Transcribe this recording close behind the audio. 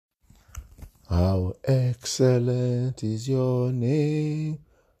How excellent is your name,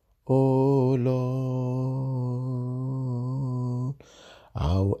 O Lord.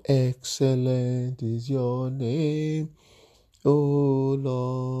 How excellent is your name, O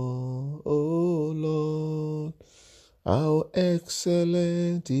Lord, O Lord. How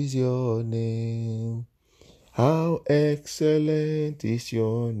excellent is your name. How excellent is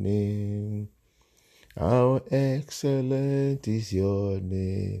your name. How excellent is your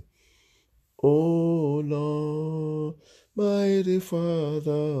name. O Lord, mighty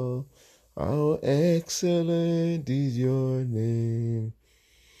Father, how excellent is your name.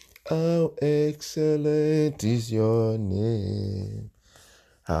 How excellent is your name.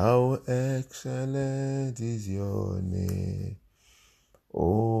 How excellent is your name.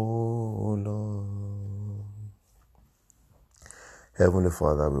 O Lord. Heavenly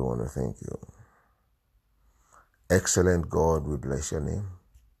Father, we want to thank you. Excellent God, we bless your name.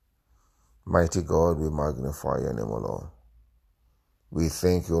 Mighty God, we magnify your name, O Lord. We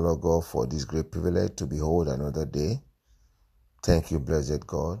thank you, Lord God, for this great privilege to behold another day. Thank you, blessed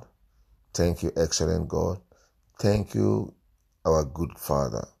God. Thank you, excellent God. Thank you, our good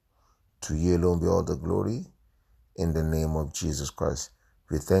Father. To you alone be all the glory in the name of Jesus Christ.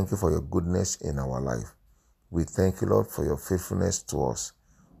 We thank you for your goodness in our life. We thank you, Lord, for your faithfulness to us.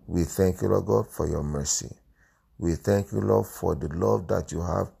 We thank you, Lord God, for your mercy. We thank you, Lord, for the love that you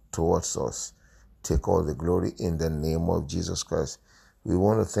have towards us. Take all the glory in the name of Jesus Christ. We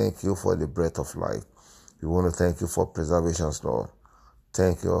want to thank you for the breath of life. We want to thank you for preservations, Lord.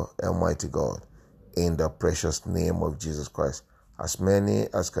 Thank you, Almighty God, in the precious name of Jesus Christ. As many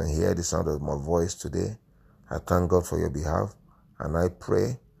as can hear the sound of my voice today, I thank God for your behalf, and I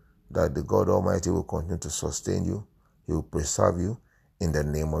pray that the God Almighty will continue to sustain you. He will preserve you in the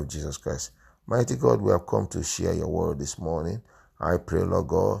name of Jesus Christ. Mighty God, we have come to share your word this morning. I pray, Lord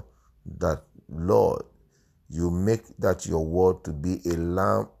God, that, Lord, you make that your word to be a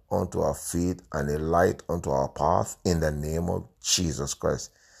lamp unto our feet and a light unto our path in the name of Jesus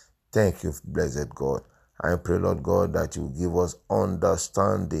Christ. Thank you, blessed God. I pray, Lord God, that you give us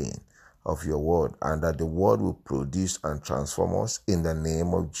understanding of your word and that the word will produce and transform us in the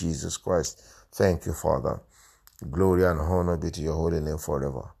name of Jesus Christ. Thank you, Father. Glory and honor be to your holy name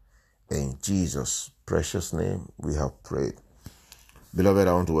forever. In Jesus' precious name we have prayed. Beloved,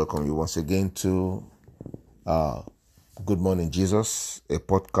 I want to welcome you once again to Good Morning Jesus, a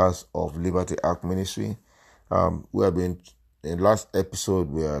podcast of Liberty Ark Ministry. We have been, in last episode,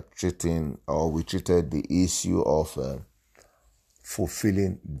 we treated the issue of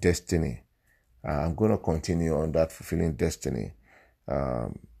fulfilling destiny. I'm going to continue on that fulfilling destiny.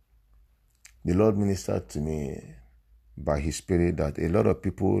 The Lord ministered to me by His Spirit that a lot of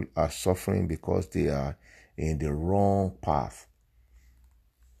people are suffering because they are in the wrong path.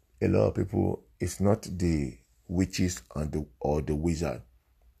 A lot of people, it's not the witches or the wizard.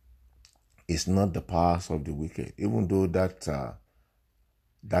 It's not the powers of the wicked, even though that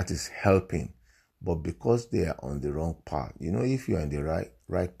is helping. But because they are on the wrong path, if you are in the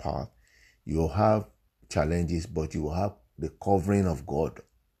right path, you'll have challenges, but you will have the covering of God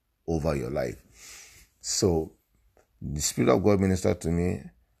over your life. So the Spirit of God ministered to me,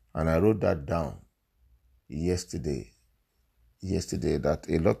 and I wrote that down yesterday that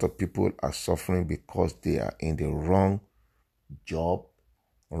a lot of people are suffering because they are in the wrong job,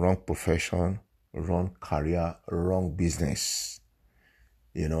 wrong profession, wrong career, wrong business,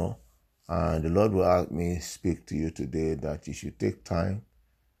 And the Lord will have me speak to you today that you should take time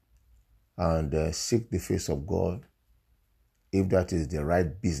and seek the face of God, if that is the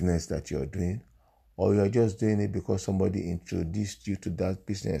right business that you're doing, or you're just doing it because somebody introduced you to that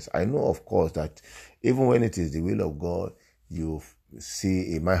business. I know, of course, that even when it is the will of God, you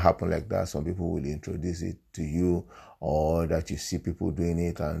see it might happen like that. Some people will introduce it to you, or that you see people doing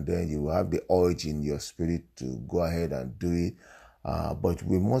it, and then you will have the urge in your spirit to go ahead and do it. But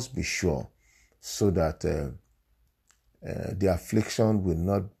we must be sure so that the affliction will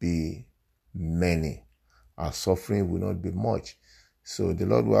not be many. Our suffering will not be much. So the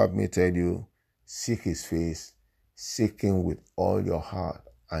Lord will have me tell you, seek His face, seek Him with all your heart,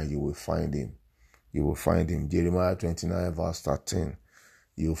 and you will find Him. You will find Him. Jeremiah 29 verse 13.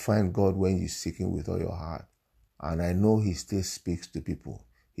 You will find God when you seek Him with all your heart. And I know He still speaks to people.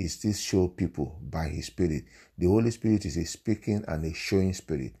 He still shows people by His Spirit. The Holy Spirit is a speaking and a showing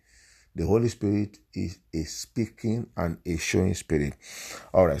spirit. The Holy Spirit is a speaking and a showing spirit.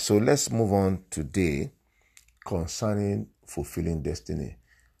 All right, so let's move on today concerning fulfilling destiny.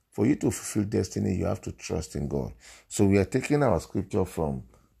 For you to fulfill destiny, you have to trust in God. So we are taking our scripture from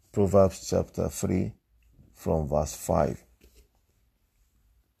Proverbs chapter 3 from verse 5.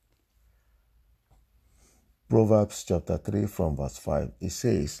 Proverbs chapter 3 from verse 5. It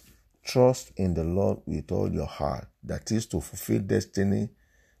says, trust in the Lord with all your heart. That is, to fulfill destiny,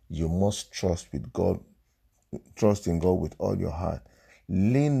 you must trust with God. Trust in God with all your heart.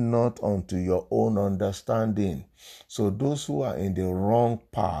 Lean not unto your own understanding. So those who are in the wrong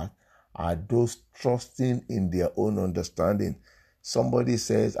path are those trusting in their own understanding. Somebody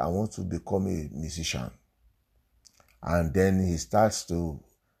says, I want to become a musician. And then he starts to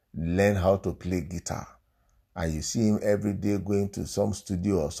learn how to play guitar. And you see him every day going to some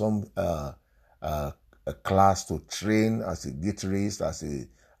studio or some a class to train as a guitarist,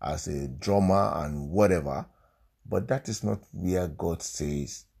 as a drummer and whatever. But that is not where God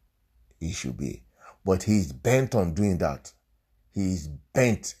says he should be. But he's bent on doing that. He's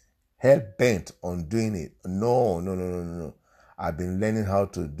hell-bent on doing it. No. I've been learning how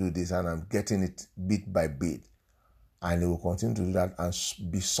to do this and I'm getting it bit by bit. And he will continue to do that and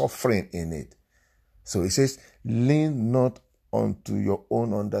be suffering in it. So he says, lean not unto your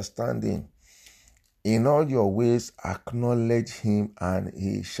own understanding. In all your ways acknowledge him and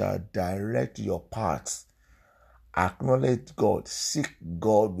he shall direct your paths. Acknowledge God. Seek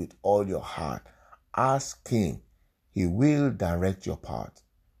God with all your heart. Ask him. He will direct your path.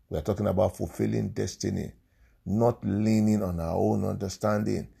 We are talking about fulfilling destiny, not leaning on our own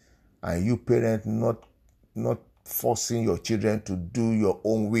understanding. And you parent, not forcing your children to do your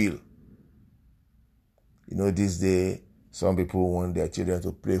own will. You know, these days, some people want their children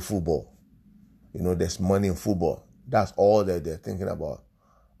to play football. You know, there's money in football. That's all that they're thinking about.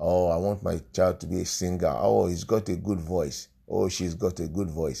 Oh, I want my child to be a singer. Oh, he's got a good voice. Oh, she's got a good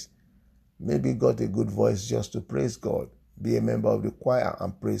voice. Maybe got a good voice just to praise God. Be a member of the choir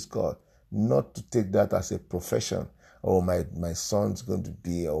and praise God. Not to take that as a profession. Oh, my son's going to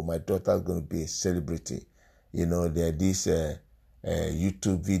be, or my daughter's going to be a celebrity. You know, there are these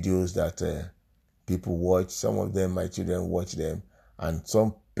YouTube videos that people watch. Some of them, my children watch them. And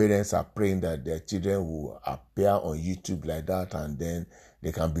some parents are praying that their children will appear on YouTube like that and then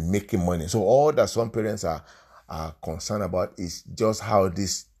they can be making money. So all that some parents are concerned about is just how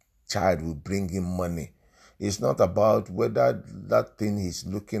this child will bring in money. It's not about whether that thing he's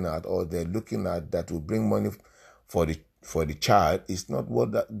looking at or they're looking at that will bring money for the child. It's not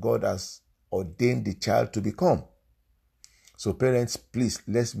what that God has ordained the child to become. So parents, please,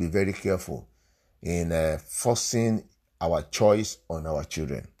 let's be very careful in forcing our choice on our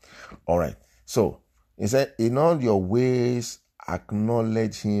children. All right. So he said, in all your ways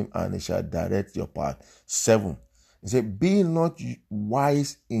acknowledge him and he shall direct your path. 7. He said, be not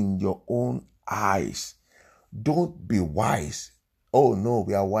wise in your own eyes. Don't be wise. Oh, no,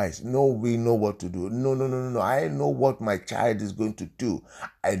 we are wise. No, we know what to do. No. I know what my child is going to do.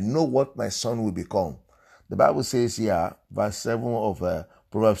 I know what my son will become. The Bible says here, verse 7 of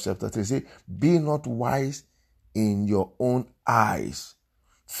Proverbs chapter 3, say, be not wise in your own eyes.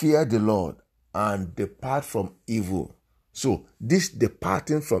 Fear the Lord and depart from evil. So this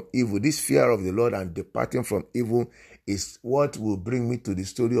departing from evil, this fear of the Lord and departing from evil is what will bring me to the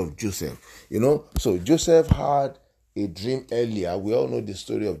story of Joseph. You know, so Joseph had a dream earlier. We all know the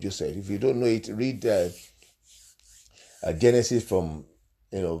story of Joseph. If you don't know it, read Genesis from,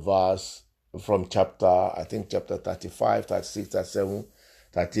 from chapter 35, 36, 37,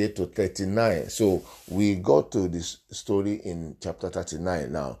 38 to 39. So we got to this story in chapter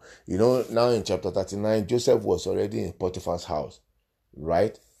 39 now. You know, now in chapter 39, Joseph was already in Potiphar's house,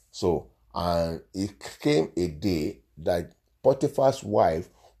 right? So, and it came a day that Potiphar's wife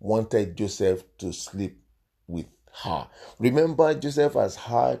wanted Joseph to sleep with her. Remember, Joseph has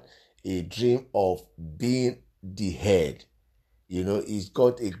had a dream of being the head. You know, he's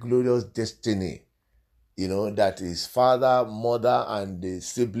got a glorious destiny. You know, that his father, mother, and the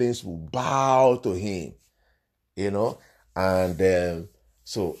siblings will bow to him. You know, and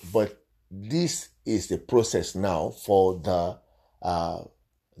but this is the process now for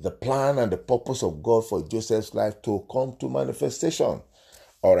the plan and the purpose of God for Joseph's life to come to manifestation.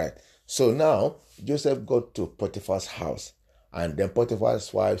 All right. So now Joseph got to Potiphar's house, and then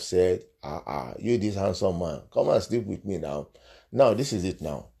Potiphar's wife said, you this handsome man, come and sleep with me now. Now, this is it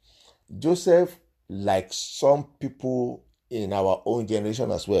now. Joseph, like some people in our own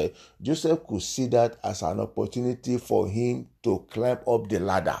generation as well, Joseph could see that as an opportunity for him to climb up the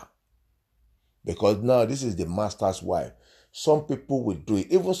ladder. Because now this is the master's wife. Some people will do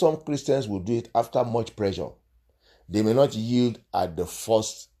it. Even some Christians will do it after much pressure. They may not yield at the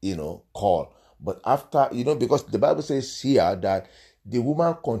first, call. But after, because the Bible says here that the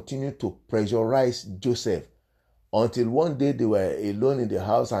woman continued to pressurize Joseph until one day they were alone in the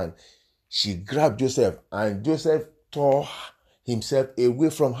house and she grabbed Joseph and Joseph tore himself away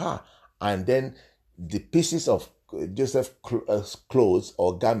from her. And then the pieces of Joseph's clothes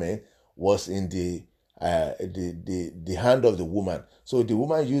or garment was in the hand of the woman. So the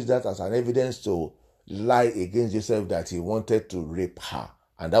woman used that as an evidence to lie against Joseph that he wanted to rape her.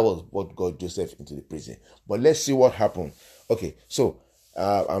 And that was what got Joseph into the prison. But let's see what happened. Okay, so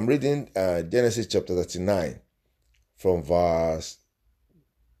I'm reading Genesis chapter 39 from verse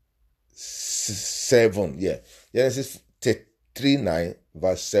 7. Yeah, Genesis 39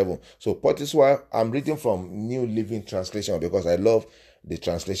 verse 7. So Potiphar, I'm reading from New Living Translation because I love the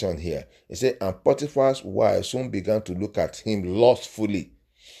translation here. It said, and Potiphar's wife soon began to look at him lustfully.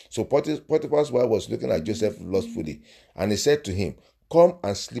 So Potiphar's wife was looking at Joseph lustfully, and he said to him, come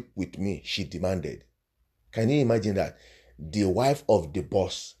and sleep with me, she demanded. Can you imagine that? The wife of the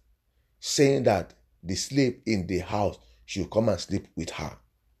boss saying that the slave in the house should come and sleep with her.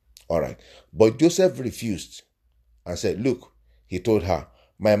 All right. But Joseph refused and said, look, he told her,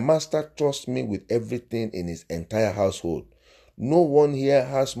 my master trusts me with everything in his entire household. No one here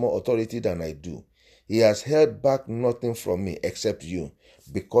has more authority than I do. He has held back nothing from me except you,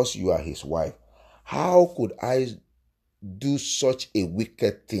 because you are his wife. How could I do such a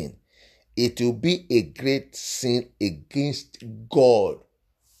wicked thing? It will be a great sin against God.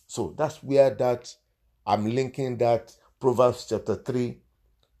 So that's where that I'm linking that Proverbs chapter 3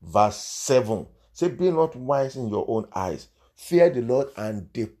 verse 7. Say, be not wise in your own eyes. Fear the Lord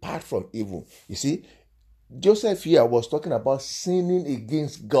and depart from evil. You see, Joseph here was talking about sinning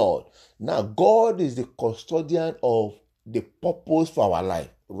against God. Now, God is the custodian of the purpose for our life,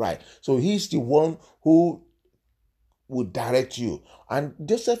 right? So he's the one who will direct you. And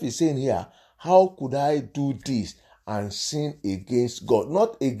Joseph is saying here, how could I do this and sin against God?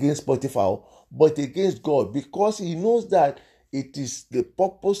 Not against Potiphar, but against God, because he knows that it is the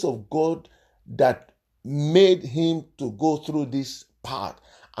purpose of God that made him to go through this path.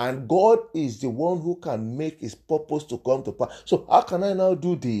 And God is the one who can make his purpose to come to pass. So how can I now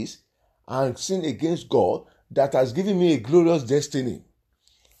do this and sin against God that has given me a glorious destiny?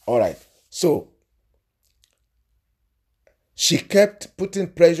 All right. So she kept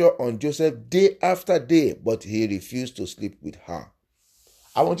putting pressure on Joseph day after day, but he refused to sleep with her.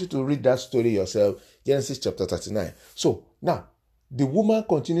 I want you to read that story yourself, Genesis chapter 39. So now, the woman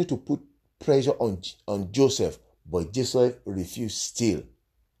continued to put pressure on Joseph, but Joseph refused still.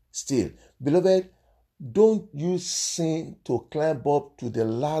 Beloved, don't use sin to climb up to the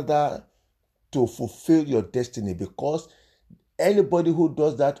ladder to fulfill your destiny, because anybody who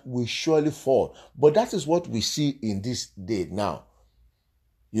does that will surely fall. But that is what we see in this day now.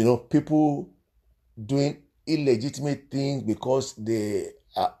 You know, people doing illegitimate things because they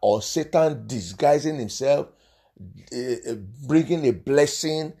are, or Satan disguising himself, bringing a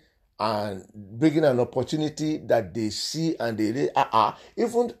blessing and bringing an opportunity that they see and they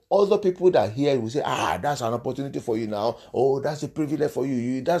even other people that hear will say, that's an opportunity for you now. Oh, that's a privilege for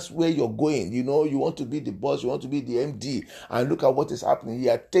you. That's where you're going. You know, you want to be the boss, you want to be the MD, and look at what is happening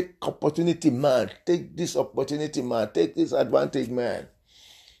here. Take opportunity, man. Take this opportunity, man. Take this advantage, man.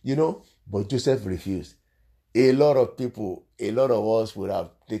 You know, but Joseph refused. A lot of people, a lot of us would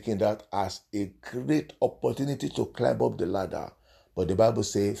have taken that as a great opportunity to climb up the ladder. But the Bible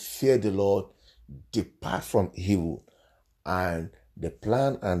says, fear the Lord, depart from evil, and the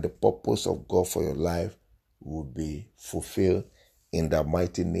plan and the purpose of God for your life will be fulfilled in the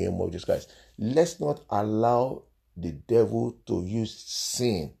mighty name of Jesus Christ. Let's not allow the devil to use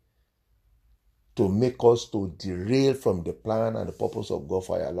sin to make us to derail from the plan and the purpose of God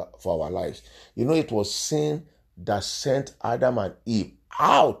for our lives. You know, it was sin that sent Adam and Eve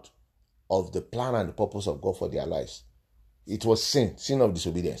out of the plan and the purpose of God for their lives. It was sin of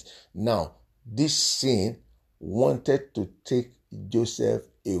disobedience. Now, this sin wanted to take Joseph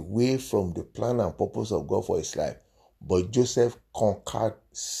away from the plan and purpose of God for his life. But Joseph conquered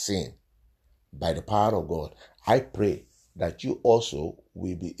sin by the power of God. I pray that you also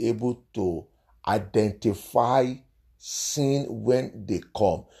will be able to identify sin when they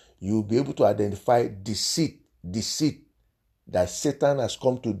come. You'll be able to identify deceit that Satan has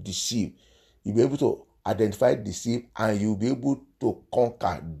come to deceive. You'll be able to identify deceit, and you'll be able to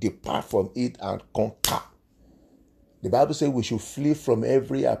conquer, depart from it and conquer. The Bible says we should flee from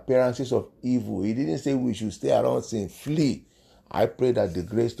every appearances of evil. It didn't say we should stay around saying flee. I pray that the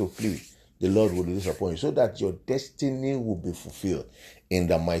grace to flee, the Lord will release upon you, so that your destiny will be fulfilled in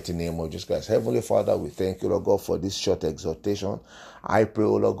the mighty name of Jesus Christ. Heavenly Father, we thank you, Lord God, for this short exhortation. I pray,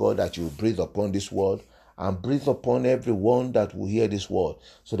 O Lord God, that you breathe upon this word and breathe upon everyone that will hear this word,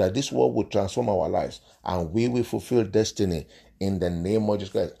 so that this word will transform our lives and we will fulfill destiny in the name of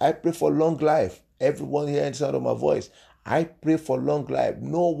Jesus Christ. I pray for long life. Everyone here in the sound of my voice, I pray for long life.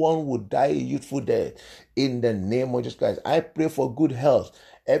 No one will die a youthful death in the name of Jesus Christ. I pray for good health.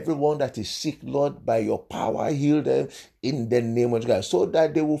 Everyone that is sick, Lord, by your power, heal them in the name of Jesus Christ, so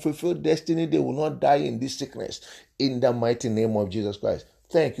that they will fulfill destiny. They will not die in this sickness in the mighty name of Jesus Christ.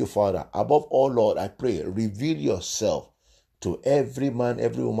 Thank you, Father. Above all, Lord, I pray, reveal yourself to every man,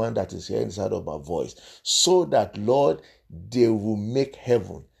 every woman that is hearing the sound of my voice, so that, Lord, they will make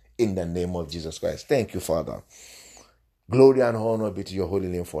heaven in the name of Jesus Christ. Thank you, Father. Glory and honor be to your holy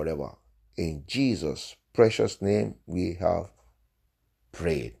name forever. In Jesus' precious name we have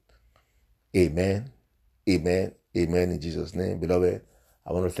prayed. Amen. Amen. Amen. In Jesus' name. Beloved,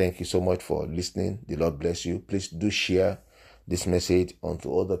 I want to thank you so much for listening. The Lord bless you. Please do share this message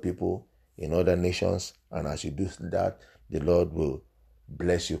onto other people in other nations. And as you do that, the Lord will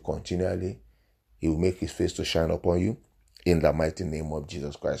bless you continually. He will make his face to shine upon you in the mighty name of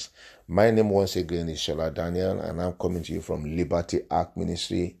Jesus Christ. My name once again is Shola Daniel, and I'm coming to you from Liberty Ark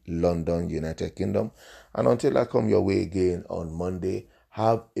Ministry, London, United Kingdom. And until I come your way again on Monday,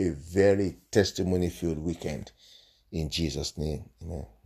 have a very testimony-filled weekend. In Jesus' name, amen.